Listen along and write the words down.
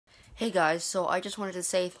Hey guys, so I just wanted to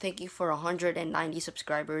say thank you for 190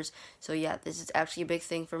 subscribers. So yeah, this is actually a big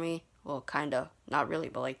thing for me. Well, kinda, not really,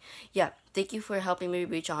 but like, yeah, thank you for helping me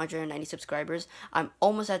reach 190 subscribers. I'm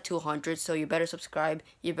almost at 200, so you better subscribe.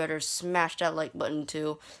 You better smash that like button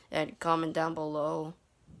too, and comment down below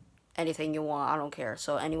anything you want. I don't care.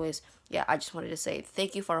 So anyways, yeah, I just wanted to say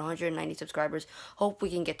thank you for 190 subscribers. Hope we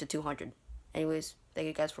can get to 200. Anyways, thank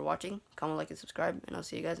you guys for watching. Comment, like, and subscribe, and I'll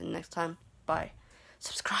see you guys in the next time. Bye.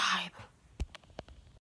 Subscribe.